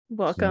So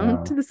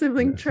Welcome to now, the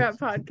Sibling Trap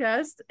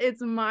podcast. It's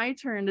my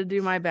turn to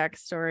do my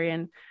backstory,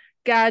 and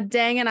god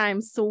dang it,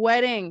 I'm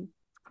sweating.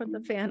 Put the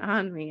fan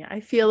on me.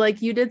 I feel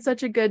like you did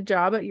such a good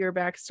job at your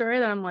backstory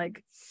that I'm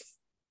like,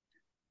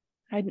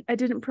 I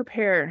didn't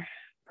prepare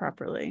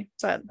properly.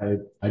 But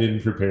I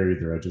didn't prepare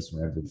either. I just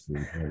rambled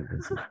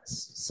for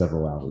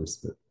several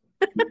hours,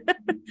 but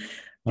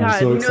I'm God,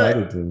 so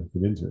excited to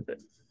get into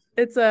it.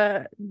 it's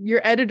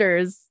your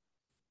editors.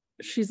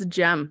 She's a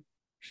gem.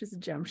 She's a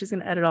gem. She's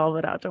gonna edit all of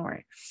it out. Don't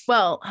worry.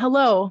 Well,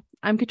 hello.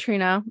 I'm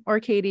Katrina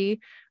or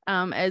Katie,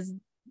 as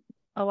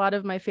a lot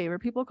of my favorite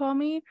people call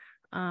me.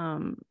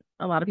 Um,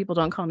 a lot of people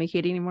don't call me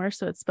Katie anymore,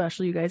 so it's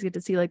special. You guys get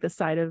to see like the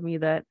side of me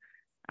that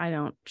I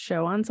don't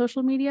show on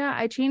social media.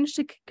 I changed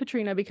to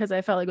Katrina because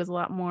I felt like it was a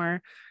lot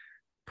more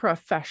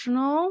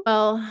professional.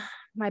 Well,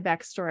 my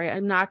backstory.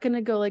 I'm not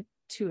gonna go like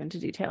too into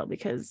detail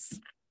because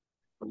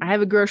I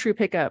have a grocery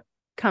pickup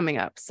coming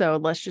up. So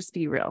let's just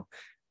be real.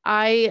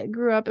 I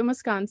grew up in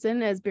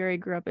Wisconsin as Barry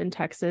grew up in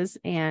Texas,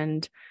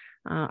 and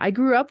I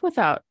grew up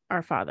without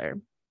our father,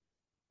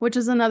 which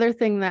is another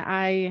thing that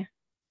I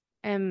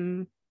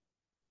am.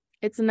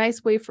 It's a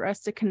nice way for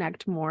us to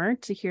connect more,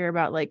 to hear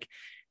about like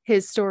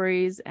his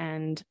stories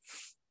and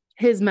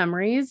his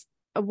memories.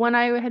 When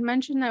I had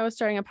mentioned that I was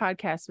starting a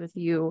podcast with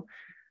you,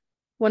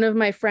 one of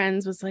my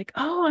friends was like,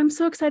 "Oh, I'm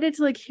so excited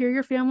to like hear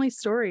your family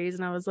stories."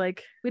 And I was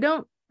like, "We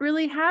don't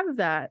really have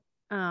that."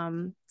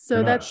 They're So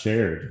not that's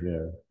shared.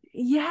 Yeah.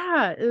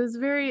 yeah, it was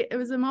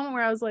a moment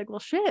where I was like, "Well,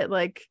 shit,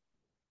 like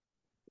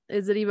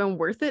is it even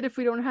worth it if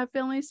we don't have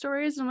family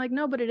stories?" And I'm like,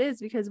 "No, but it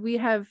is because we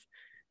have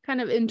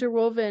kind of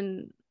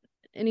interwoven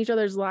in each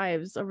other's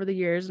lives over the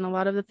years, and a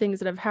lot of the things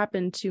that have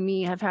happened to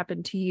me have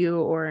happened to you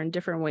or in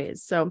different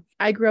ways." So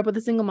I grew up with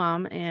a single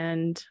mom,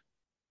 and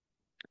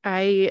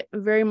I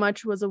very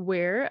much was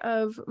aware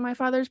of my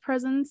father's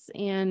presence,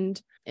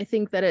 and I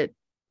think that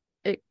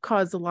it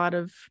caused a lot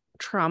of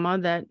trauma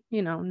that,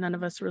 none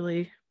of us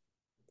really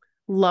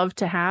love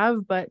to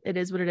have, but it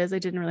is what it is. I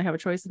didn't really have a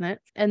choice in it.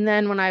 And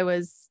then when I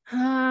was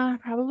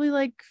probably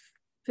like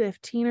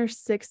 15 or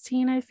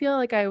 16, I feel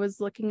like I was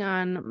looking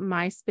on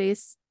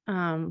MySpace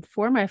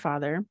for my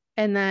father.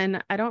 And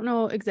then I don't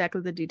know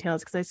exactly the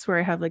details because I swear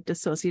I have like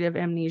dissociative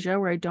amnesia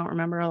where I don't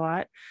remember a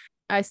lot.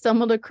 I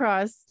stumbled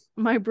across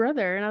my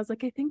brother and I was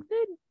like, I think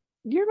that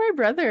you're my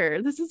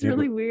brother. This is It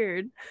really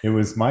weird. it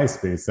was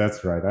MySpace.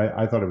 That's right.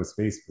 I thought it was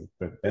Facebook,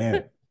 but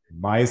man,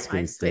 MySpace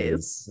MySpace,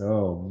 days.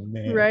 Oh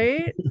man.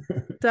 right?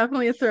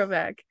 Definitely a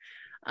throwback.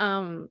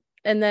 And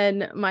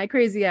then my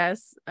crazy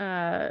ass,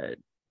 I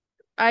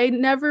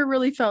never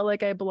really felt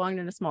like I belonged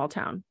in a small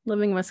town.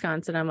 Living in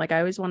Wisconsin, I'm like, I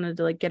always wanted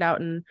to like get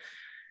out and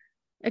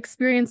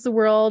experience the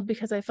world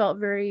because I felt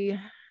very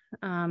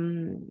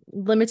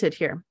limited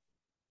here.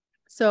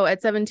 So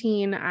at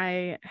 17,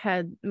 I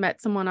had met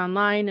someone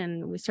online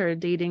and we started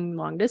dating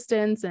long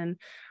distance. And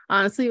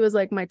honestly, it was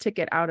like my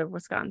ticket out of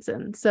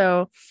Wisconsin.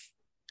 So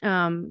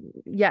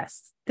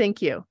yes,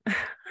 thank you.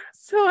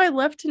 So I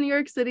left to New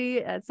York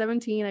City at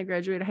 17. I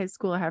graduated high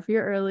school a half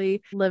year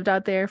early, lived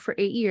out there for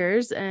 8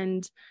 years.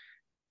 And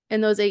in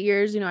those 8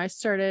 years, I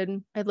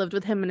lived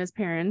with him and his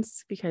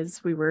parents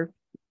because we were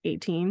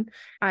 18.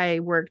 I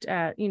worked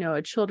at,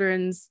 a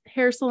children's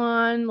hair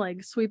salon,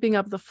 like sweeping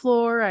up the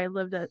floor. I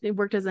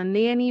worked as a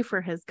nanny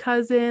for his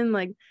cousin,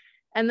 like,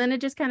 and then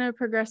it just kind of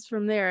progressed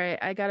from there.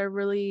 I got a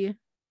really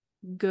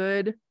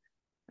good,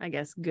 I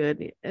guess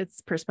good,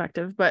 it's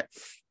perspective, but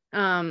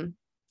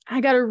I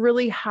got a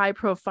really high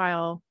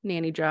profile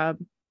nanny job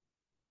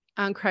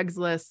on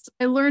Craigslist.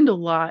 I learned a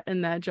lot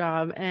in that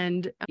job.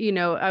 And,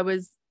 I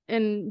was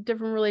in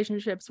different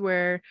relationships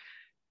where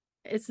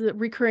it's a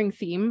recurring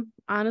theme,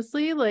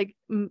 honestly, like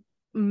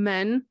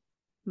men,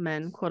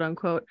 quote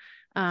unquote,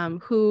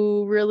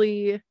 who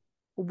really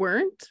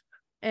weren't.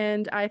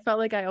 And I felt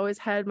like I always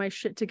had my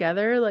shit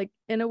together, like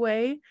in a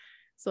way.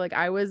 So like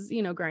I was,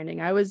 grinding,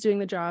 I was doing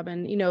the job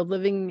and,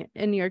 living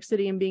in New York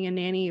City and being a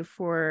nanny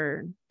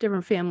for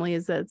different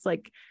families. That's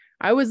like,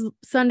 I was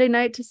Sunday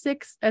night to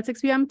 6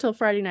 p.m. till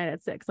Friday night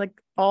at 6, like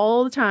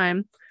all the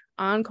time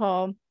on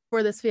call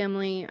for this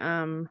family.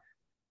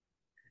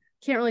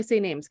 Can't really say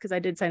names because I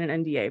did sign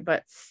an NDA,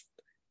 but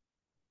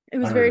it I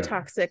was very remember.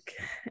 toxic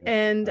Yeah,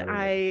 and I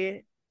remember.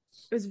 it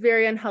was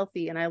very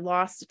unhealthy and I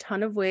lost a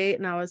ton of weight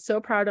and I was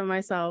so proud of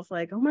myself.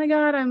 Like, oh my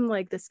God, I'm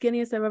like the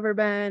skinniest I've ever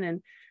been.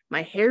 And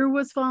my hair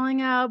was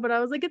falling out, but I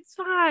was like, it's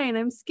fine.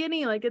 I'm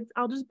skinny. Like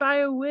I'll just buy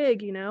a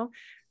wig.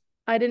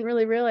 I didn't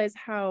really realize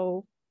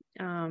how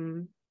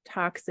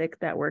toxic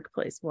that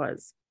workplace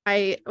was.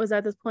 I was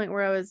at this point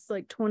where I was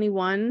like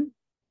 21.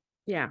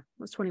 Yeah, I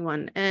was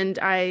 21. And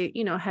I,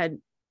 had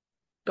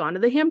gone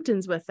to the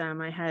Hamptons with them.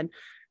 I had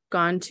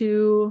gone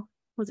to,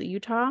 was it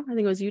Utah? I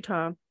think it was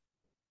Utah,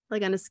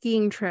 like on a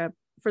skiing trip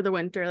for the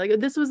winter. Like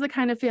this was the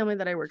kind of family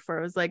that I worked for.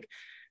 It was like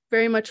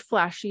very much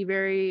flashy,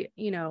 very,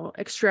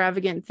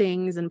 extravagant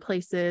things and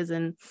places.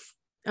 And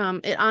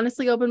it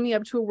honestly opened me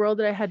up to a world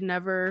that I had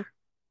never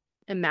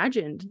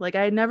imagined. Like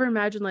I had never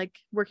imagined like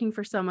working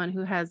for someone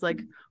who has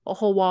like a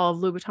whole wall of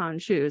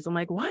Louboutin shoes. I'm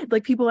like, what?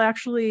 Like people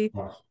actually,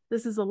 Wow.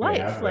 this is a They life.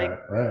 have Like,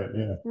 that, right?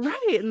 Yeah.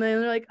 right. And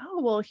then they're like,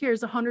 oh, well,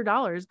 here's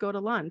 $100, go to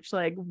lunch.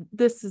 Like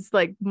this is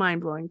like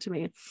mind blowing to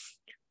me.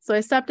 So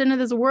I stepped into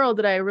this world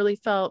that I really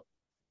felt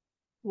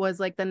was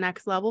like the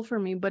next level for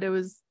me, but it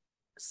was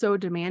so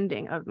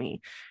demanding of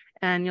me.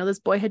 And, this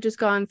boy had just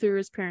gone through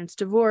his parents'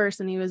 divorce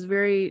and he was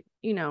very,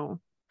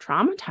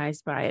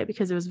 traumatized by it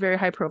because it was very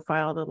high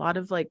profile, a lot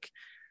of like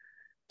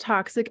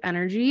toxic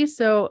energy.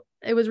 So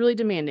it was really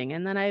demanding.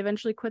 And then I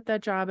eventually quit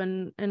that job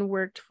and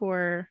worked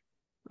for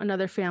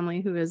another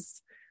family who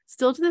is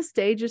still to this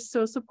day just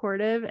so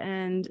supportive.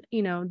 And,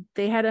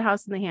 they had a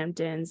house in the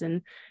Hamptons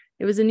and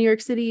it was in New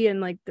York City and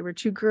like there were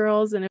two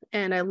girls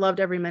and I loved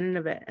every minute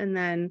of it. And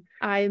then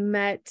I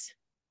met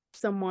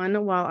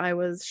someone while I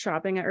was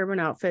shopping at Urban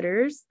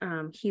Outfitters.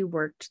 He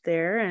worked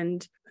there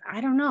and I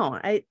don't know.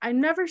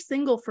 I'm never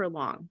single for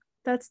long.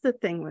 That's the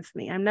thing with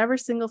me. I'm never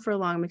single for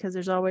long because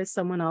there's always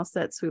someone else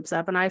that swoops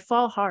up and I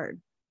fall hard.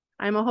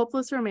 I'm a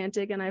hopeless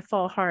romantic and I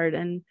fall hard.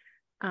 And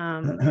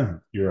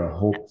You're a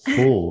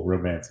hopeful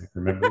romantic.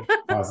 Remember,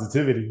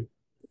 positivity.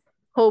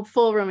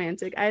 hopeful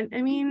romantic. I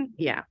mean,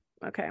 yeah.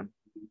 Okay.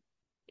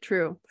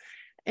 True.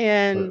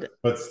 And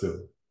But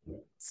still.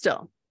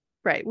 still,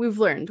 right. We've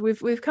learned.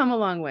 We've come a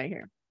long way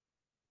here.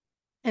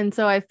 And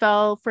so I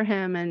fell for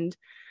him and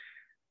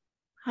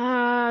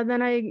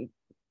then I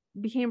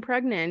became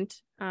pregnant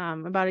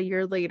about a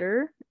year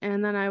later.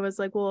 And then I was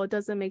like, well, it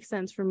doesn't make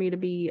sense for me to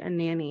be a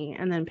nanny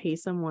and then pay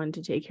someone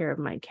to take care of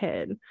my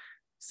kid.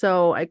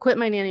 So I quit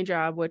my nanny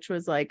job, which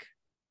was like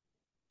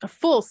a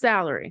full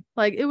salary.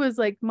 Like it was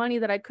like money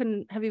that I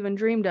couldn't have even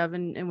dreamed of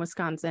in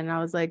Wisconsin. And I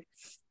was like,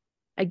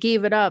 I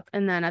gave it up.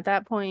 And then at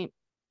that point,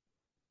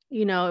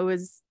 it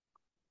was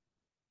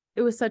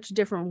such a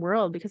different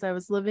world because I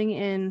was living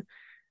in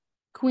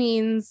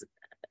Queens,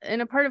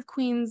 in a part of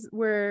Queens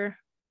where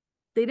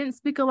they didn't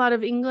speak a lot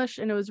of English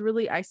and it was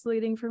really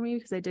isolating for me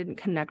because I didn't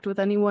connect with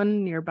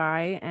anyone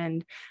nearby.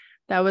 And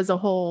that was a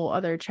whole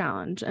other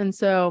challenge. And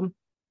so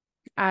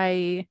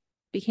I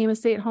became a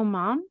stay-at-home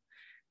mom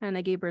and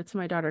I gave birth to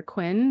my daughter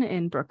Quinn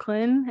in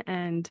Brooklyn.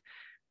 And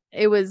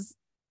it was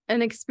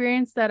an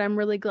experience that I'm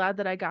really glad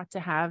that I got to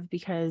have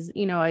because,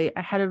 I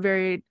had a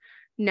very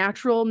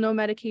natural, no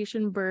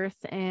medication birth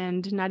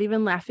and not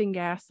even laughing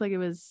gas. Like it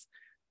was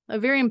a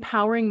very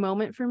empowering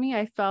moment for me.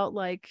 I felt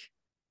like,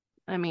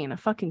 a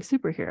fucking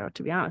superhero,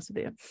 to be honest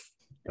with you.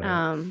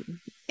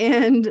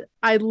 And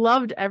I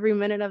loved every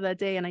minute of that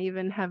day. And I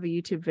even have a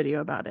YouTube video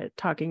about it,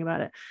 talking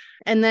about it.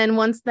 And then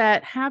once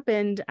that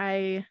happened,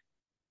 I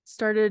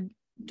started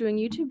doing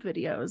YouTube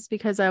videos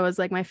because I was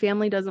like, my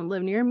family doesn't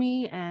live near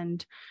me.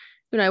 And,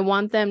 I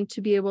want them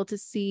to be able to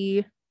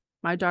see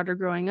my daughter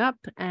growing up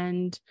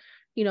and,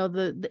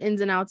 the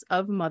ins and outs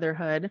of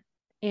motherhood.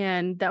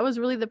 And that was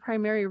really the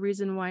primary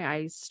reason why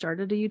I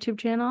started a YouTube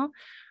channel.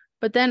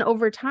 But then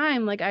over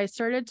time, like I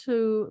started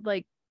to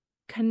like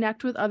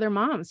connect with other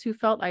moms who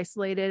felt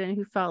isolated and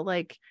who felt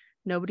like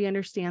nobody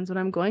understands what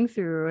I'm going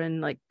through and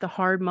like the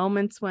hard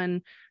moments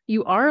when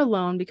you are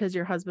alone because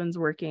your husband's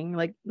working.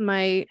 Like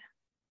my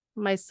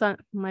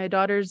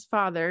daughter's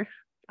father,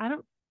 I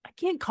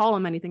can't call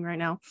him anything right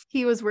now.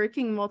 He was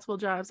working multiple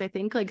jobs, I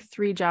think like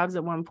 3 jobs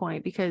at one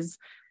point because,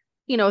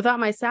 without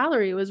my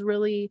salary, it was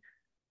really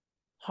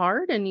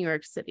hard in New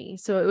York City.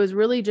 So it was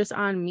really just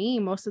on me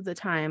most of the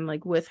time,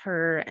 like with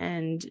her.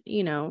 And,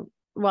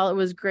 while it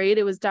was great,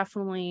 it was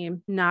definitely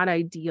not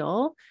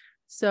ideal.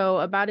 So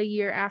about a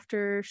year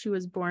after she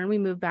was born, we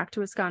moved back to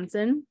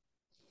Wisconsin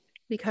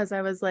because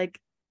I was like,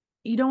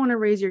 you don't want to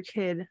raise your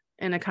kid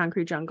in a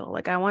concrete jungle.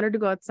 Like I want her to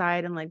go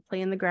outside and like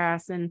play in the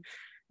grass and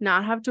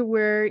not have to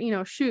wear,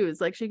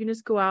 shoes. Like she can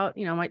just go out,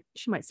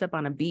 she might step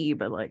on a bee,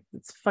 but like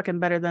it's fucking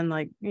better than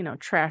like,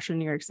 trash in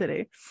New York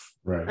City.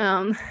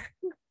 Right.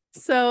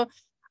 So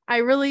I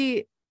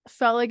really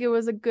felt like it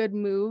was a good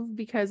move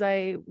because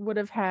I would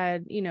have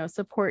had,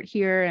 support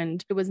here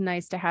and it was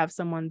nice to have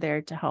someone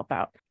there to help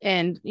out.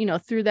 And,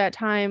 through that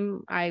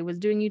time I was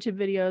doing YouTube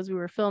videos, we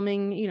were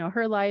filming,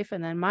 her life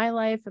and then my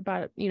life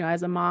about,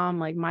 as a mom,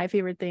 like my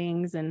favorite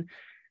things and,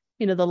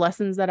 the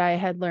lessons that I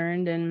had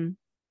learned.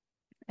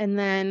 And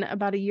then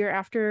about a year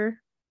after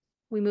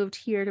we moved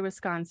here to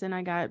Wisconsin,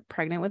 I got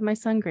pregnant with my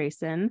son,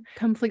 Grayson.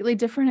 Completely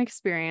different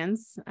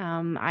experience.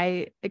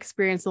 I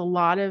experienced a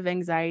lot of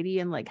anxiety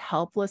and like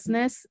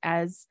helplessness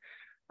as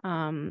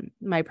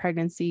my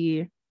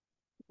pregnancy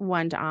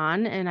went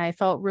on. And I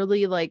felt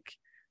really like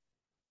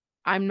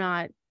I'm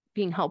not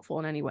being helpful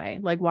in any way.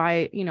 Like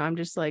why, I'm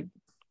just like,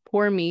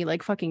 poor me,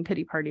 like fucking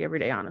pity party every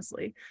day,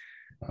 honestly.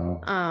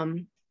 Oh.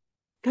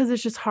 Because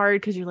it's just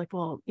hard because you're like,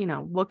 well,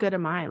 what good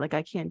am I? Like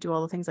I can't do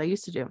all the things I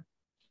used to do.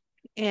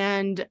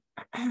 And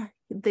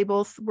they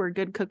both were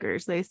good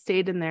cookers. They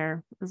stayed in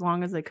there as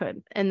long as they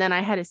could. And then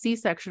I had a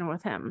C-section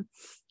with him.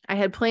 I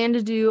had planned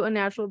to do a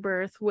natural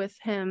birth with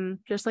him,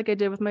 just like I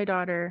did with my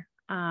daughter.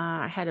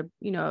 I had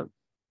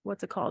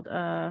what's it called?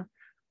 A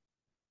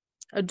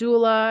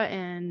doula,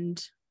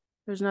 and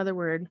there's another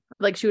word.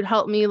 Like she would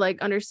help me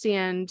like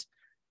understand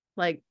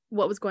like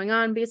what was going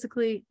on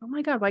basically. Oh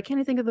my God, why can't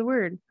I think of the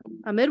word?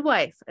 A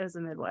midwife. As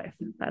a midwife.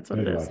 That's what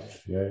it is.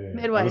 Midwife. Yeah, yeah. I was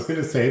Midwife.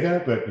 going to say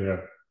that, but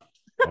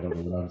I don't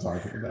know what I'm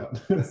talking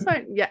about. It's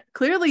fine. Yeah,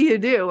 clearly you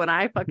do, and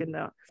I fucking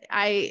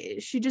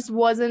don't. She just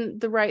wasn't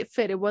the right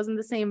fit. It wasn't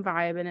the same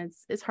vibe, and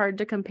it's hard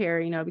to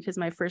compare, because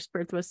my first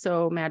birth was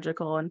so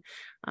magical, and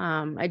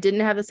I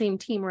didn't have the same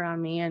team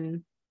around me.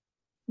 And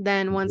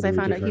then once I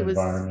Completely found out he different was,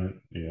 environment.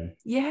 Yeah.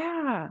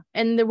 yeah,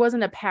 and there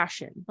wasn't a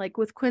passion like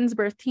with Quinn's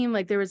birth team.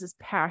 Like there was this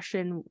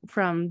passion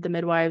from the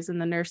midwives and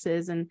the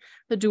nurses and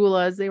the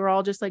doulas. They were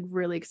all just like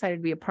really excited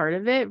to be a part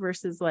of it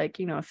versus like,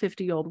 a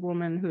 50-year-old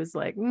woman who's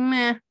like,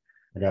 meh,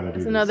 I got to it's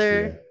do this. Yeah.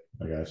 another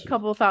I got you.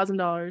 couple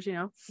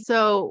 $1,000.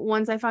 So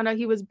once I found out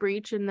he was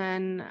breech, and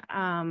then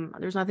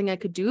there's nothing I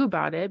could do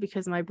about it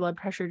because my blood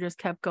pressure just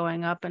kept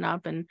going up and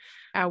up, and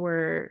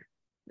our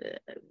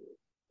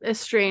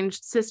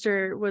estranged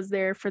sister was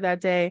there for that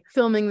day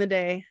filming the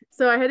day,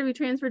 so I had to be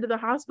transferred to the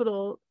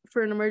hospital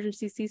for an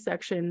emergency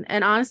C-section.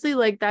 And honestly,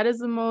 like that is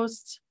the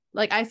most,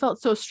 like I felt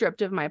so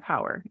stripped of my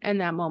power in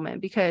that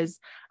moment because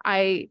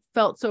I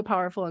felt so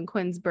powerful in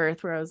Quinn's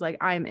birth where I was like,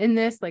 I'm in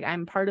this, like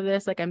I'm part of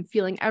this, like I'm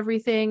feeling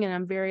everything and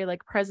I'm very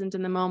like present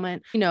in the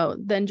moment,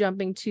 then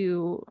jumping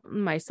to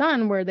my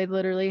son where they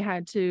literally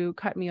had to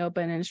cut me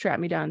open and strap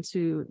me down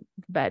to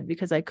bed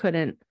because I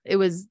couldn't, it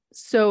was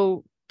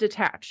so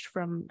detached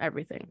from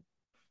everything.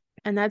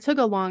 And that took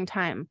a long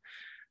time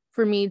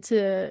for me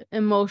to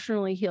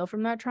emotionally heal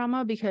from that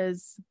trauma,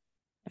 because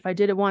if I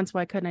did it once,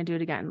 why couldn't I do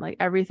it again? Like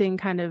everything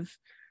kind of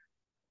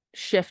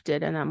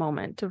shifted in that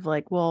moment of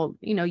like, well,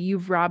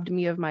 you've robbed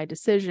me of my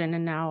decision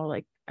and now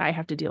like I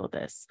have to deal with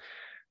this.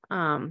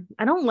 I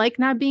don't like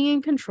not being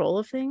in control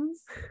of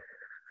things.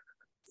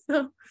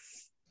 So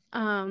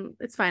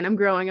it's fine. I'm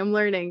growing, I'm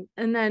learning.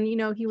 And then,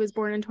 he was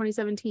born in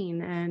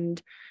 2017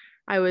 and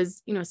I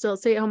was, still a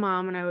stay-at-home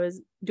mom, and I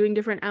was doing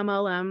different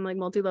MLM, like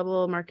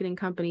multi-level marketing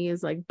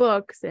companies, like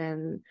books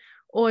and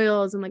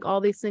oils and like all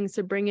these things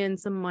to bring in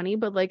some money,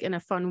 but like in a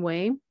fun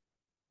way,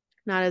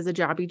 not as a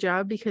jobby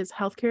job, because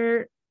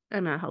childcare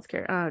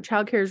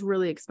is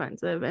really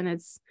expensive and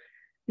it's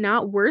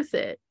not worth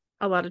it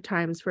a lot of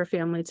times for a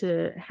family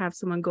to have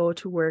someone go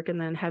to work and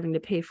then having to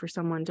pay for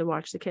someone to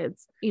watch the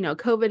kids.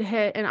 COVID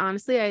hit, and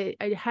honestly,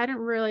 I hadn't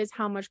realized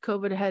how much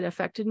COVID had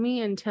affected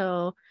me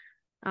until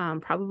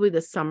probably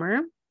this summer,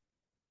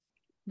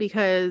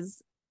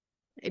 because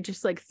it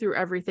just like threw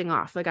everything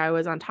off. Like I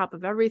was on top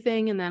of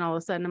everything, and then all of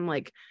a sudden I'm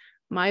like,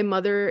 my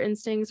mother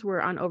instincts were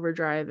on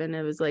overdrive, and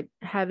it was like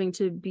having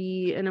to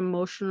be an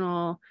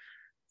emotional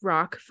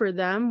rock for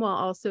them while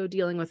also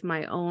dealing with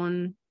my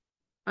own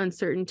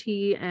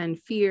uncertainty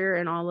and fear,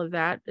 and all of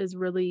that is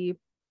really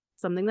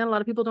something that a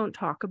lot of people don't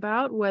talk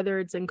about, whether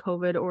it's in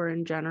COVID or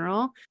in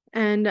general.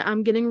 And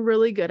I'm getting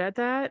really good at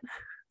that.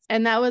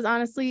 And that was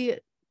honestly,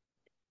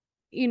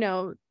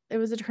 it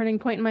was a turning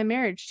point in my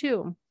marriage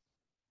too,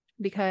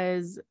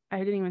 because I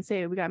didn't even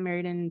say it. We got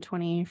married in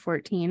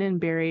 2014 and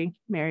Barry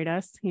married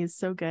us. He's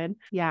so good.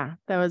 Yeah,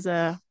 that was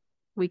a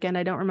weekend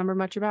I don't remember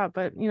much about,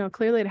 but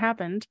clearly it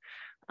happened.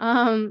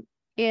 And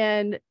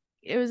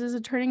it was just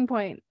a turning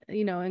point,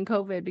 in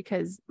COVID,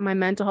 because my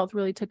mental health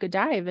really took a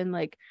dive, and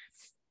like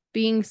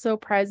being so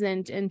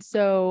present and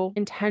so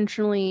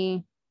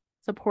intentionally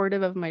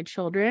supportive of my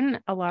children,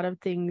 a lot of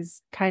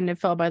things kind of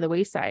fell by the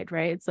wayside,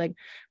 right? It's like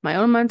my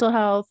own mental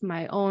health,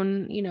 my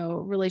own,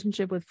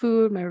 relationship with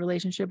food, my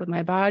relationship with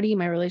my body,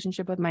 my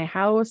relationship with my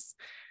house,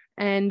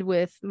 and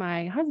with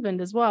my husband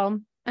as well.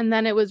 And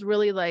then it was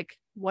really like,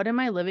 what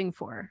am I living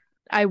for?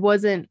 I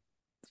wasn't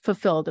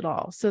fulfilled at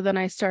all. So then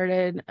I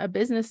started a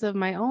business of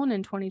my own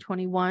in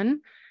 2021.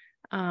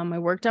 I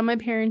worked on my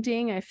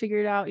parenting. I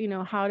figured out,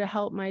 how to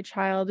help my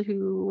child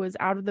who was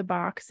out of the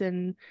box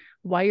and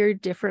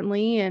wired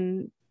differently,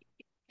 and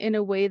in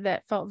a way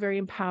that felt very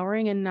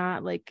empowering and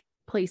not like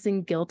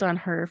placing guilt on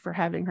her for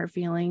having her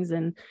feelings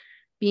and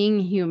being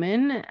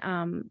human.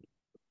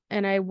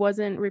 And I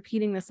wasn't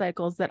repeating the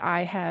cycles that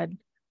I had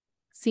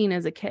seen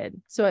as a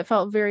kid. So it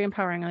felt very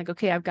empowering. Like,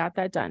 okay, I've got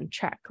that done.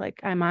 Check. Like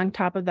I'm on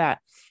top of that.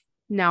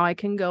 Now I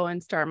can go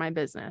and start my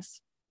business.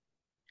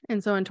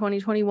 And so in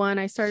 2021,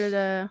 I started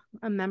a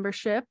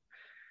membership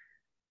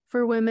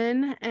for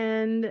women,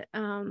 and,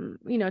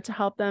 to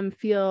help them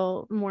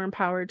feel more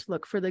empowered to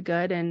look for the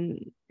good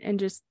and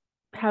just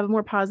have a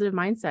more positive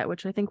mindset,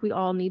 which I think we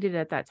all needed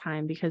at that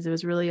time, because it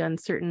was really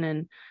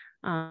uncertain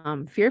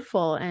and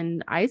fearful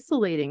and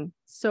isolating,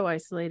 so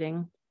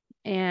isolating.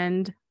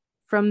 And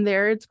from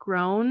there, it's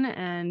grown.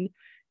 And,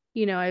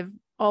 I've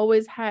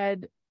always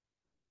had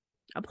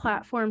a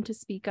platform to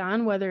speak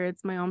on, whether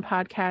it's my own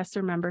podcast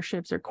or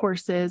memberships or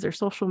courses or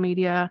social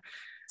media.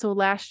 So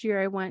last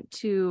year I went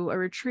to a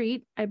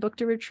retreat. I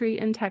booked a retreat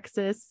in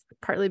Texas,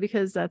 partly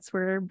because that's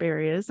where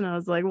Barry is. And I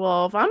was like,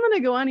 well, if I'm going to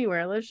go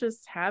anywhere, let's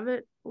just have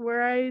it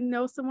where I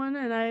know someone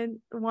and I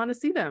want to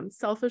see them.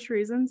 Selfish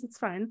reasons, it's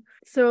fine.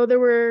 So there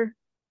were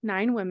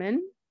 9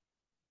 women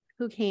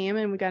who came,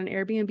 and we got an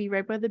Airbnb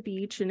right by the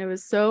beach. And it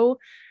was so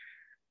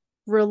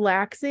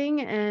relaxing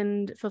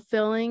and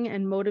fulfilling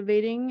and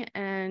motivating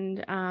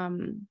and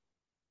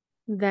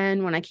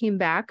Then when I came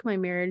back, my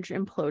marriage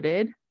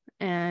imploded.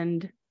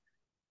 And,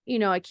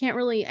 I have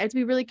to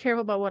be really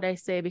careful about what I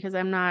say because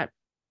I'm not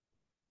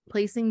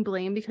placing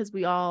blame, because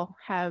we all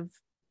have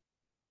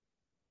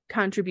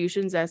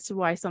contributions as to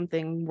why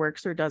something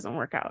works or doesn't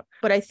work out.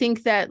 But I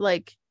think that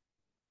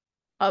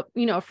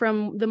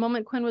from the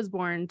moment Quinn was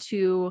born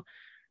to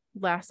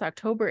last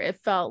October, it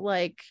felt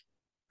like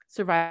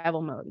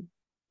survival mode.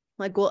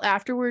 Like, well,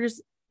 after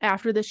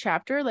this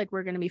chapter, like,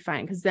 we're going to be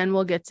fine, because then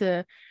we'll get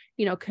to,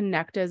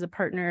 connect as a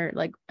partner,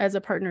 like as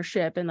a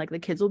partnership, and like the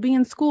kids will be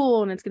in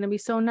school and it's going to be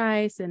so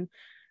nice. And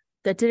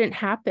that didn't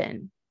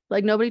happen.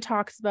 Like, nobody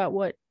talks about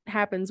what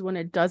happens when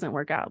it doesn't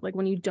work out, like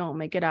when you don't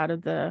make it out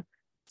of the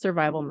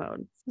survival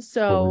mode. But when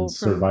So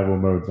survival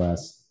mode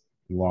lasts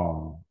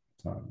long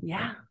time,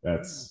 yeah,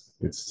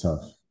 it's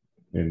tough,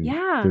 and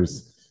yeah,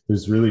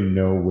 there's really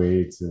no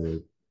way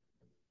to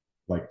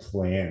like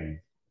plan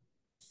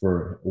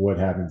for what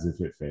happens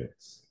if it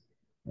fails.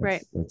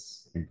 right.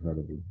 That's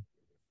incredible.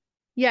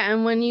 Yeah.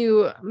 And when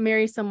you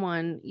marry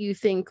someone, you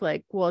think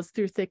like, well, it's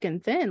through thick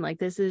and thin. Like,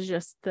 this is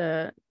just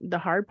the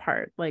hard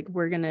part. Like,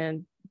 we're going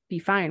to be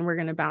fine. We're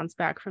going to bounce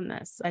back from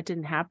this. That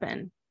didn't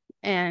happen.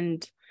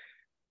 And,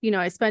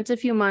 I spent a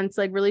few months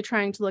like really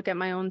trying to look at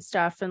my own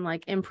stuff and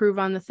like improve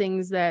on the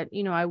things that,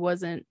 I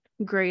wasn't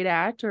great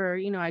at, or,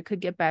 I could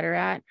get better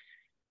at.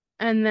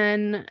 And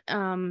then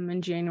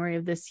in January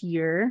of this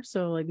year,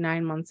 so like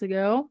 9 months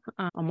ago,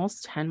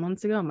 almost 10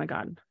 months ago, oh my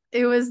God,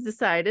 it was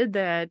decided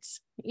that,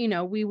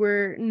 we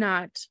were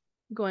not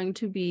going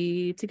to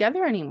be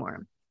together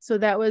anymore. So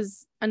that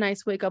was a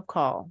nice wake up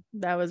call.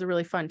 That was a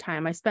really fun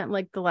time. I spent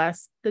like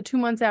the 2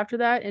 months after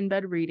that in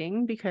bed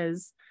reading,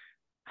 because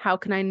how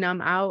can I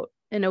numb out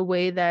in a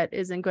way that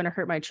isn't going to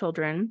hurt my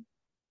children,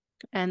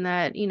 and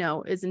that,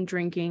 isn't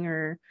drinking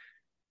or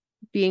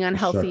being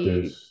Destructive.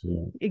 unhealthy.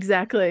 Yeah.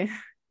 Exactly.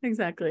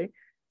 Exactly.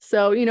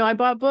 So, I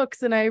bought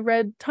books and I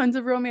read tons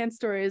of romance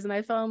stories, and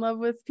I fell in love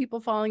with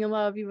people falling in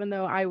love, even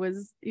though I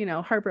was,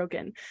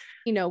 heartbroken.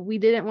 We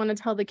didn't want to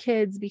tell the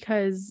kids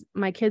because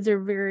my kids are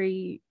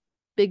very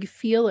big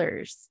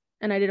feelers,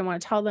 and I didn't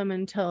want to tell them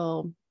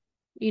until,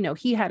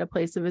 he had a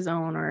place of his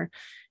own, or,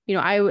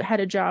 I had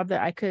a job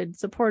that I could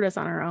support us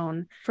on our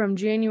own. From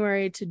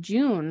January to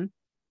June,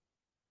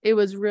 it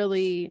was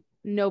really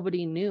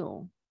nobody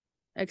knew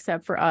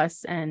except for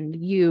us and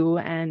you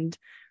and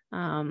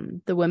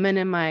the women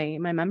in my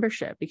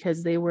membership,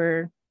 because they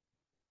were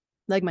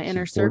like my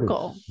inner Supportive.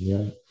 circle.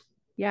 Yeah.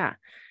 Yeah.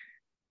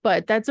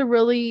 But that's a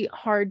really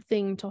hard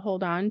thing to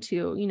hold on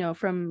to,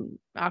 from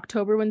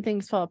October when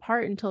things fell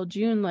apart until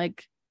June,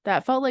 like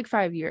that felt like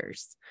 5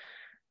 years.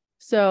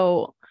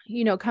 So,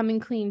 coming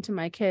clean to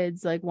my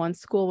kids, like once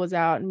school was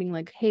out, and being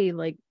like, hey,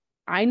 like,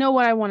 I know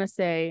what I want to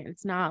say.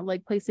 It's not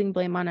like placing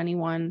blame on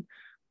anyone,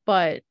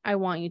 but I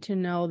want you to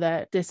know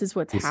that this is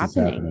what's This is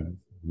happening. happening.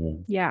 Yeah.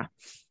 Yeah.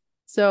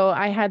 So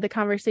I had the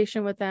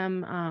conversation with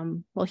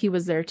them. Well, he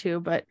was there too,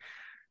 but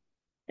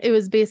it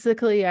was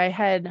basically, I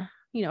had,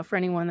 for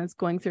anyone that's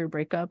going through a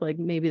breakup, like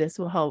maybe this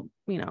will help,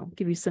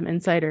 give you some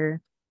insight or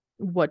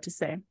what to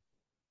say.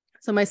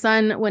 So my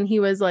son, when he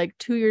was like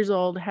 2 years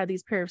old, had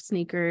these pair of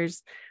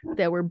sneakers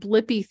that were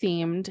Blippy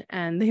themed,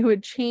 and they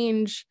would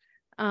change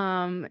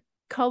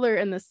color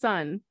in the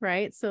sun,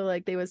 right? So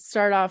like they would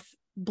start off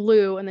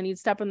blue, and then you'd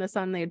step in the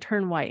sun, they'd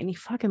turn white, and he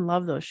fucking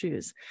loved those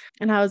shoes.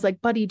 And I was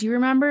like, buddy, do you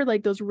remember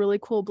like those really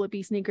cool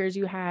Blippy sneakers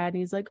you had? And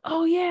he's like,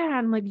 oh yeah. And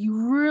I'm like,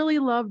 you really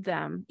loved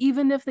them,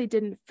 even if they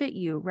didn't fit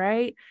you,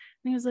 right?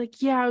 And he was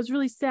like, yeah, I was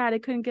really sad I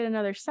couldn't get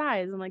another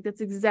size. I'm like, that's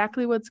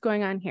exactly what's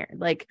going on here.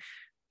 Like,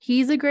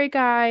 he's a great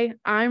guy,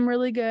 I'm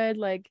really good,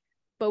 like,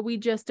 but we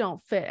just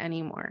don't fit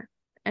anymore.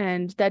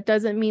 And that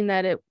doesn't mean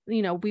that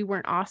we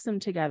weren't awesome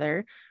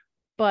together.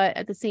 But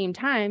at the same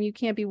time, you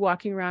can't be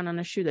walking around on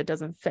a shoe that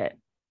doesn't fit. And it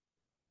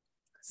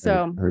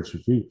So hurts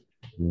your feet.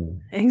 Yeah.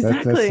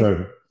 exactly.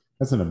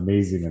 That's an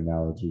amazing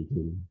analogy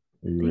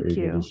that you were Thank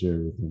able to you. share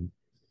with him.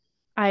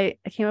 I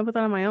came up with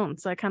that on my own.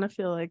 So I kind of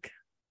feel like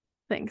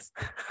thanks.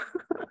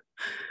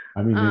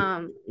 I mean,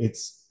 um,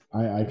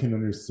 I can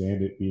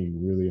understand it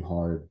being really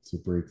hard to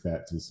break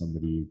that to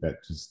somebody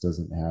that just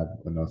doesn't have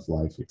enough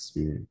life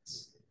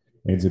experience.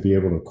 And to be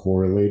able to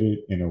correlate it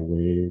in a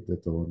way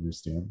that they'll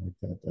understand like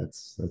that,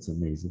 that's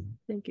amazing.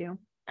 Thank you.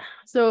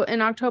 So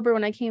in October,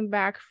 when I came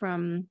back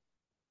from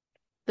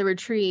the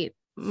retreat,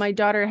 my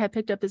daughter had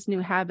picked up this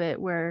new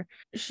habit where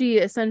she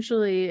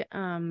essentially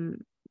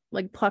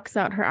like plucks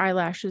out her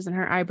eyelashes and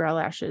her eyebrow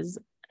lashes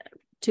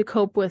to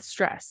cope with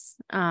stress.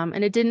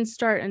 And it didn't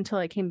start until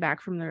I came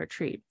back from the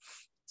retreat.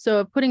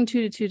 So putting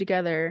two to two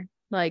together,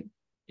 like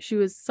she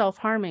was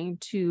self-harming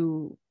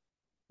to,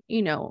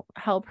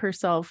 help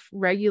herself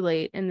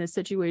regulate in this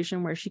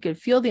situation where she could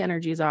feel the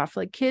energies off.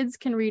 Like, kids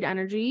can read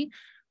energy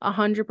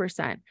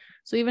 100%.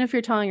 So even if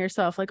you're telling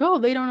yourself like, oh,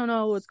 they don't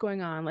know what's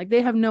going on, like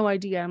they have no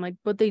idea. I'm like,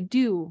 but they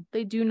do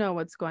know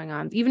what's going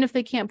on. Even if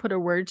they can't put a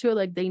word to it,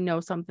 like they know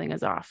something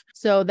is off.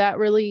 So that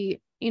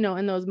really,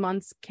 in those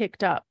months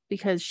kicked up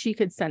because she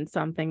could sense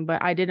something,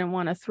 but I didn't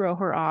want to throw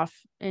her off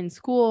in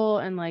school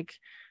and like,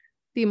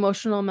 the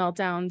emotional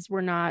meltdowns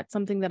were not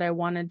something that I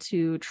wanted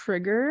to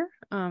trigger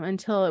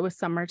until it was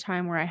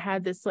summertime, where I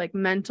had this like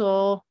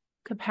mental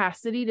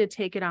capacity to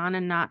take it on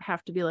and not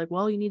have to be like,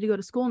 well, you need to go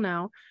to school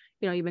now.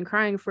 You know, you've been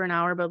crying for an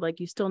hour, but like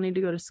you still need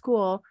to go to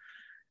school.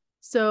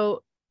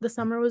 So the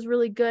summer was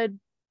really good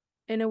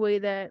in a way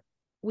that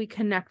we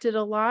connected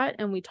a lot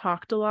and we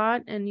talked a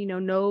lot, and, you know,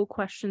 no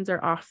questions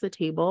are off the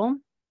table,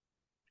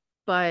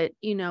 but,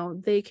 you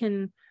know,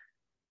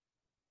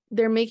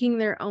 they're making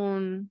their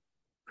own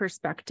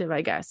perspective,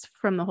 I guess,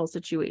 from the whole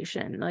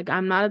situation. Like,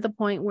 I'm not at the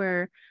point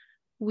where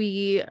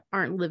we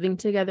aren't living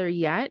together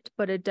yet,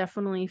 but it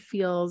definitely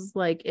feels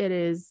like it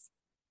is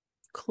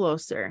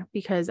closer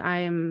because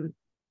I'm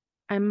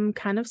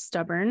kind of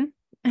stubborn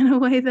in a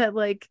way that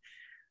like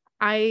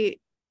I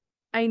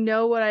I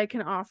know what I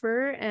can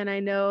offer, and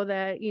I know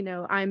that, you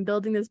know, I'm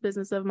building this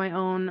business of my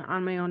own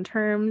on my own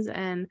terms,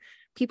 and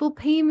people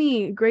pay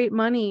me great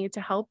money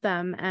to help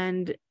them,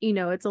 and, you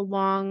know, it's a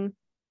long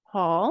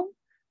haul,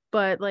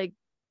 but like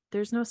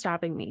there's no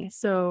stopping me.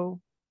 So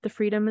the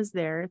freedom is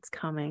there, it's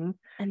coming,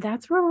 and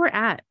that's where we're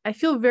at. I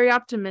feel very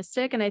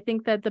optimistic, and I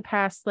think that the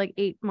past like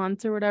 8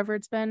 months or whatever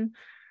it's been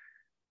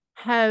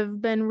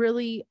have been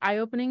really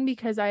eye-opening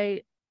because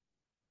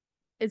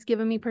it's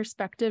given me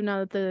perspective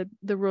now that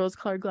the rose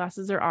colored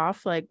glasses are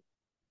off, like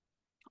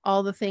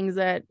all the things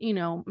that, you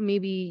know,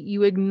 maybe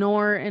you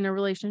ignore in a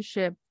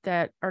relationship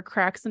that are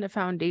cracks in a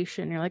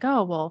foundation. You're like,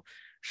 oh, well,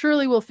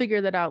 surely we'll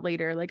figure that out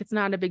later. Like, it's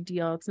not a big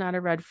deal. It's not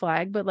a red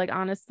flag. But like,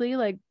 honestly,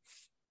 like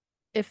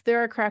if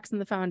there are cracks in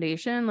the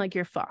foundation, like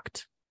you're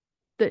fucked.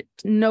 That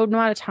no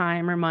amount of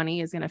time or money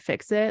is going to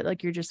fix it.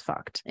 Like, you're just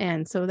fucked.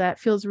 And so that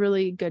feels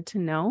really good to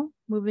know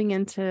moving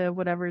into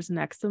whatever's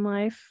next in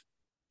life,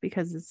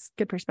 because it's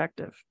good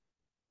perspective.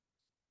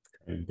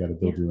 And you got to Yeah.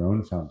 build your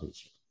own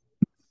foundation.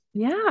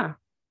 Yeah.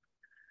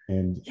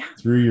 And Yeah.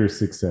 through your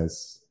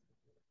success,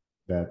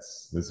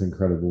 that's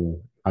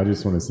incredible. I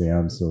just want to say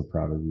I'm so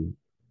proud of you.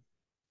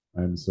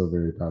 I'm so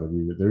very proud of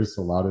you. There's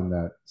a lot in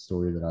that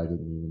story that I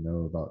didn't even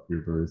know about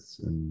your birth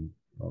and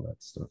all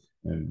that stuff.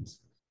 And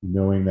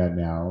knowing that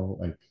now,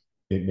 like,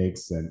 it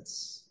makes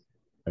sense.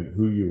 Like,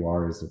 who you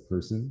are as a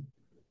person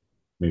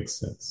makes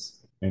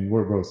sense. And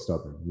we're both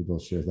stubborn. We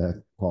both share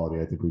that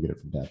quality. I think we get it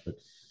from dad.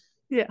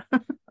 Yeah.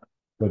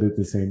 But at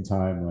the same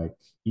time, like,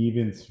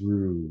 even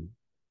through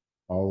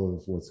all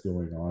of what's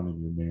going on in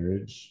your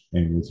marriage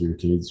and with your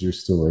kids, you're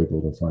still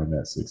able to find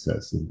that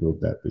success and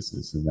build that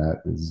business. And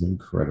that is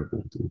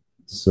incredible, dude.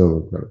 So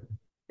incredible.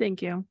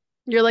 Thank you.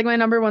 You're like my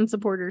number one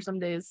supporter some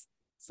days.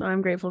 So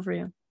I'm grateful for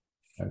you.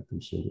 I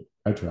appreciate it.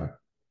 I try.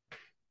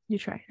 You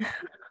try.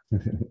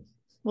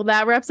 Well,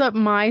 that wraps up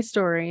my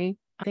story.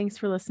 Thanks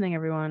for listening,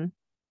 everyone.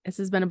 This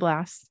has been a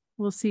blast.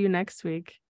 We'll see you next week.